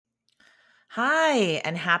Hi,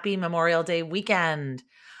 and happy Memorial Day weekend.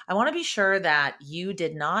 I want to be sure that you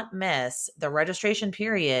did not miss the registration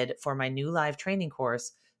period for my new live training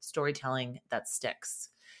course, Storytelling That Sticks.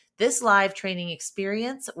 This live training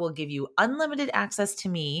experience will give you unlimited access to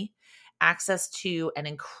me, access to an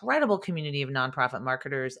incredible community of nonprofit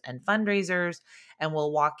marketers and fundraisers, and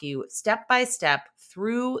will walk you step by step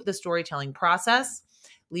through the storytelling process,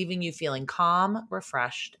 leaving you feeling calm,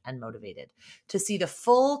 refreshed, and motivated. To see the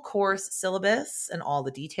full course syllabus and all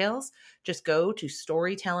the details, just go to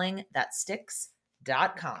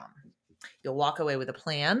storytellingthatsticks.com. You'll walk away with a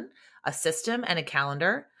plan, a system, and a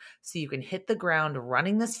calendar so you can hit the ground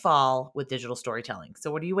running this fall with digital storytelling. So,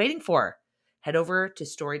 what are you waiting for? Head over to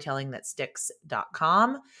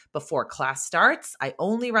storytellingthatsticks.com before class starts. I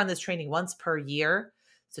only run this training once per year,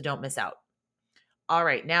 so don't miss out. All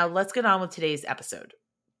right, now let's get on with today's episode.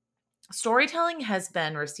 Storytelling has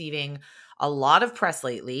been receiving a lot of press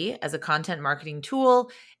lately as a content marketing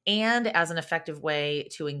tool and as an effective way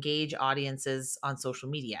to engage audiences on social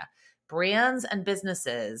media. Brands and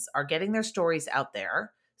businesses are getting their stories out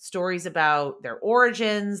there, stories about their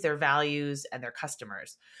origins, their values, and their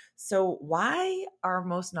customers. So, why are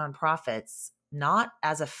most nonprofits not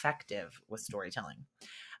as effective with storytelling?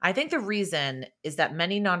 I think the reason is that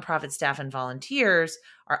many nonprofit staff and volunteers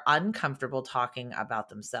are uncomfortable talking about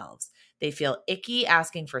themselves. They feel icky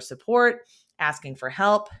asking for support, asking for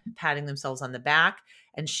help, patting themselves on the back,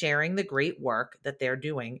 and sharing the great work that they're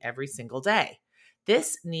doing every single day.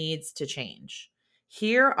 This needs to change.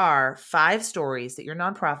 Here are 5 stories that your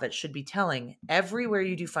nonprofit should be telling everywhere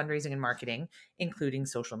you do fundraising and marketing, including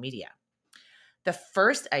social media. The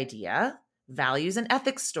first idea, values and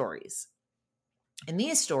ethics stories. In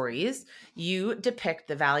these stories, you depict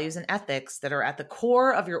the values and ethics that are at the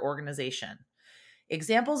core of your organization.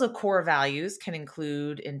 Examples of core values can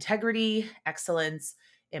include integrity, excellence,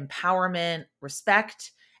 empowerment,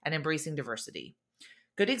 respect, and embracing diversity.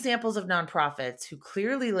 Good examples of nonprofits who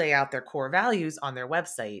clearly lay out their core values on their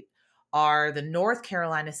website are the North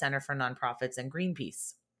Carolina Center for Nonprofits and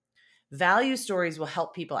Greenpeace. Value stories will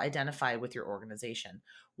help people identify with your organization.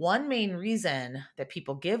 One main reason that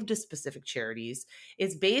people give to specific charities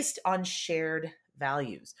is based on shared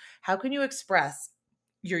values. How can you express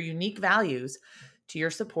your unique values to your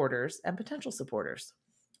supporters and potential supporters?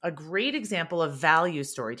 A great example of value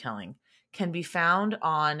storytelling can be found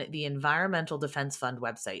on the Environmental Defense Fund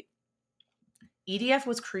website. EDF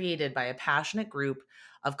was created by a passionate group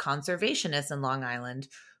of conservationists in Long Island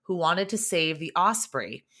who wanted to save the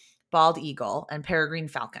osprey, bald eagle, and peregrine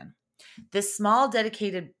falcon. This small,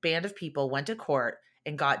 dedicated band of people went to court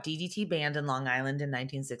and got DDT banned in Long Island in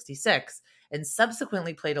 1966 and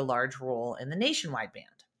subsequently played a large role in the nationwide ban.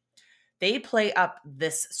 They play up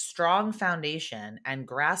this strong foundation and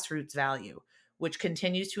grassroots value, which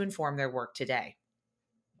continues to inform their work today.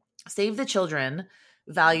 Save the Children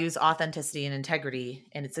values authenticity and integrity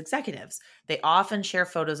in its executives. They often share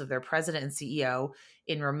photos of their president and CEO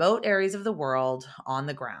in remote areas of the world on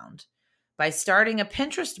the ground. By starting a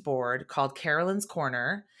Pinterest board called Carolyn's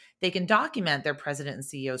Corner, they can document their president and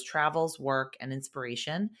CEO's travels, work, and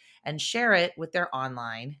inspiration and share it with their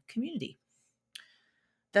online community.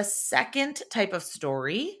 The second type of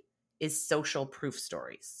story is social proof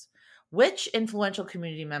stories. Which influential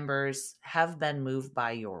community members have been moved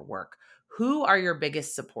by your work? Who are your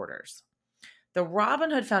biggest supporters? The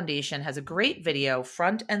Robin Hood Foundation has a great video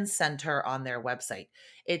front and center on their website.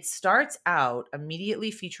 It starts out immediately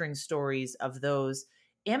featuring stories of those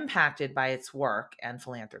impacted by its work and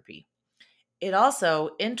philanthropy. It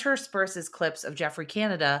also intersperses clips of Geoffrey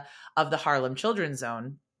Canada of the Harlem Children's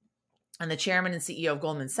Zone and the chairman and CEO of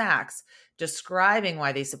Goldman Sachs describing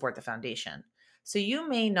why they support the foundation. So you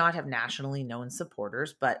may not have nationally known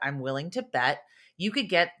supporters, but I'm willing to bet you could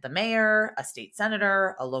get the mayor, a state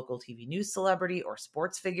senator, a local TV news celebrity, or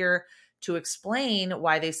sports figure to explain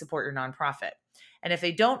why they support your nonprofit. And if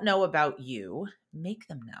they don't know about you, make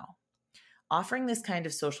them know. Offering this kind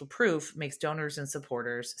of social proof makes donors and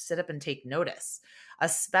supporters sit up and take notice,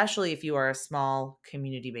 especially if you are a small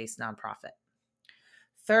community-based nonprofit.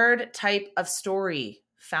 Third type of story,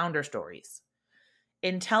 founder stories.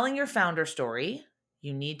 In telling your founder story,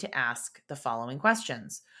 you need to ask the following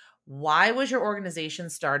questions. Why was your organization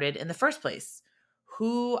started in the first place?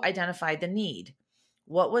 Who identified the need?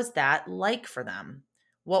 What was that like for them?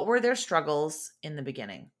 What were their struggles in the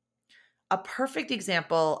beginning? A perfect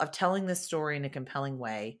example of telling this story in a compelling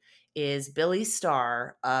way is Billy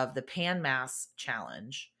Starr of the Pan Mass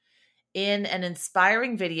Challenge. In an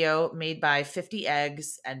inspiring video made by 50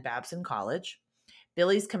 Eggs and Babson College,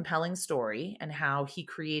 Billy's compelling story and how he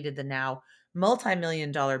created the now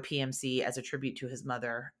multi-million-dollar PMC as a tribute to his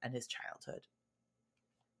mother and his childhood.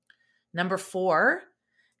 Number 4,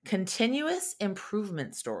 continuous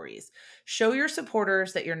improvement stories. Show your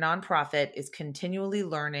supporters that your nonprofit is continually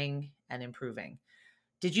learning and improving.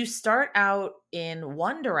 Did you start out in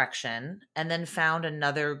one direction and then found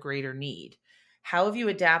another greater need? How have you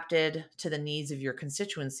adapted to the needs of your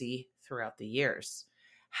constituency throughout the years?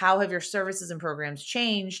 How have your services and programs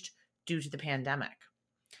changed due to the pandemic?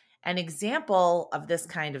 An example of this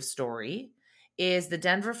kind of story is the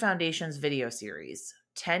Denver Foundation's video series,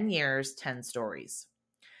 10 Years, 10 Stories.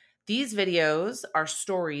 These videos are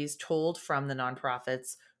stories told from the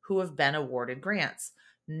nonprofits who have been awarded grants.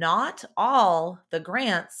 Not all the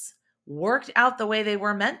grants worked out the way they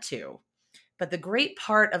were meant to, but the great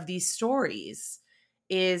part of these stories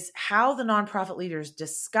is how the nonprofit leaders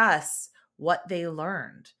discuss what they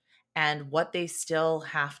learned and what they still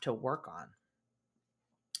have to work on.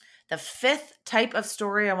 The 5th type of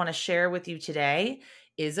story I want to share with you today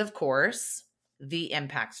is, of course, the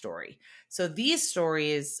impact story. So these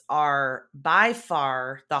stories are by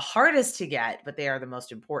far the hardest to get, but they are the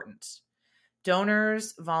most important.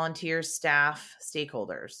 Donors, volunteers, staff,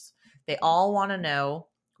 stakeholders, they all want to know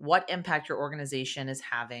what impact your organization is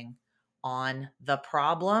having on the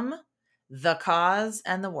problem, the cause,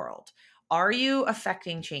 and the world. Are you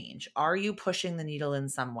affecting change? Are you pushing the needle in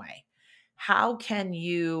some way? How can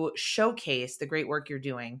you showcase the great work you're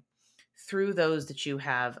doing through those that you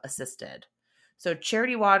have assisted? So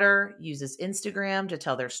Charity Water uses Instagram to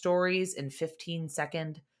tell their stories in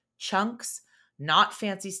 15-second chunks, not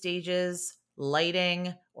fancy stages,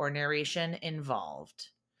 lighting, or narration involved.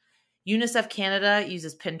 UNICEF Canada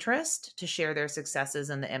uses Pinterest to share their successes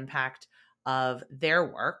and the impact of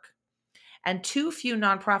their work. And too few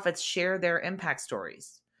nonprofits share their impact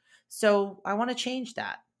stories. So I want to change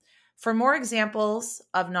that. For more examples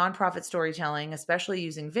of nonprofit storytelling, especially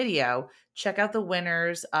using video, check out the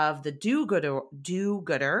winners of the Do-Gooder,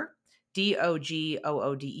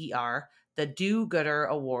 D-O-G-O-O-D-E-R, the Do-Gooder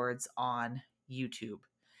Awards on YouTube.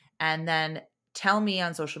 And then tell me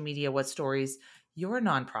on social media what stories your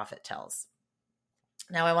nonprofit tells.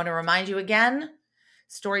 Now, I want to remind you again,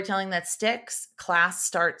 Storytelling That Sticks class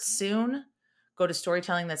starts soon. Go to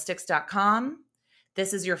storytellingthatsticks.com.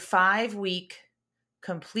 This is your 5-week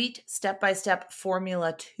complete step-by-step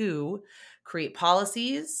formula to create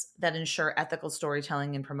policies that ensure ethical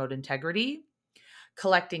storytelling and promote integrity,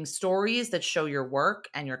 collecting stories that show your work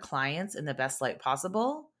and your clients in the best light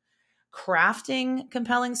possible, crafting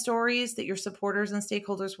compelling stories that your supporters and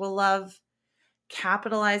stakeholders will love,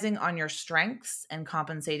 capitalizing on your strengths and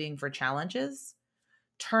compensating for challenges,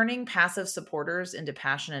 turning passive supporters into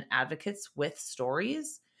passionate advocates with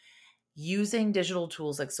stories, using digital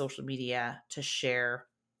tools like social media to share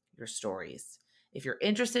your stories. If you're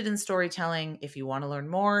interested in storytelling, if you want to learn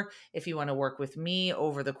more, if you want to work with me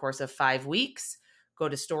over the course of 5 weeks, go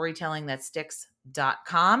to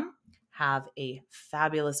storytellingthatsticks.com. Have a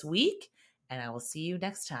fabulous week, and I will see you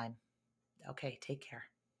next time. Okay, take care.